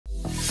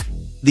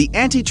The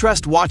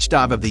antitrust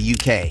watchdog of the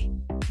UK,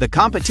 the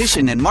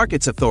Competition and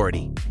Markets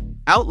Authority,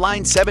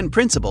 outlined 7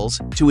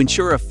 principles to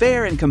ensure a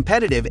fair and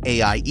competitive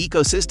AI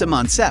ecosystem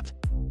on Sept.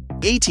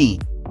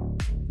 18.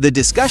 The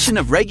discussion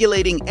of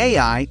regulating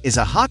AI is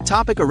a hot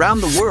topic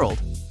around the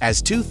world,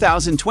 as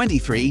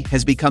 2023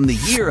 has become the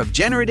year of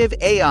generative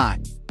AI.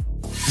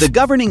 The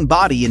governing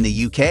body in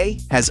the UK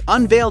has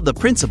unveiled the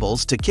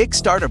principles to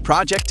kickstart a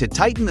project to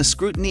tighten the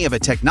scrutiny of a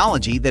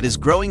technology that is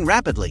growing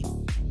rapidly.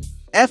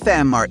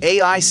 FM are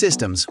AI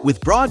systems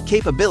with broad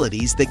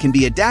capabilities that can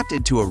be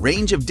adapted to a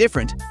range of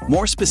different,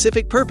 more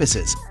specific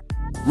purposes.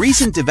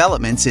 Recent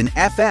developments in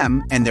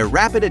FM and their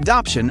rapid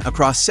adoption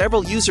across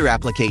several user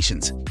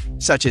applications,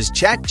 such as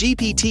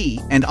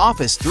ChatGPT and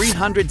Office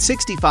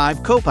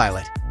 365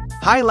 Copilot,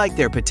 highlight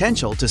their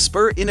potential to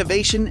spur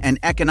innovation and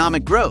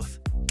economic growth,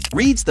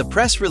 reads the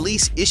press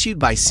release issued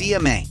by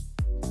CMA.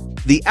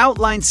 The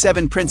outlined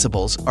 7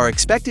 principles are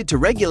expected to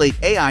regulate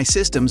AI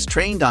systems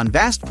trained on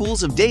vast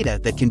pools of data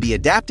that can be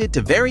adapted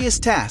to various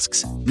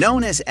tasks,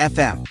 known as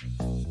FM.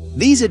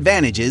 These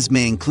advantages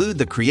may include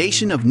the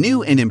creation of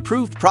new and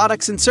improved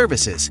products and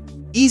services,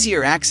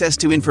 easier access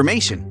to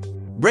information,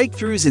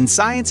 breakthroughs in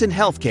science and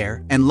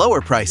healthcare, and lower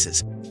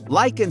prices.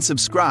 Like and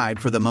subscribe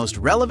for the most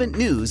relevant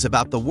news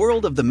about the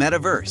world of the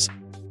metaverse.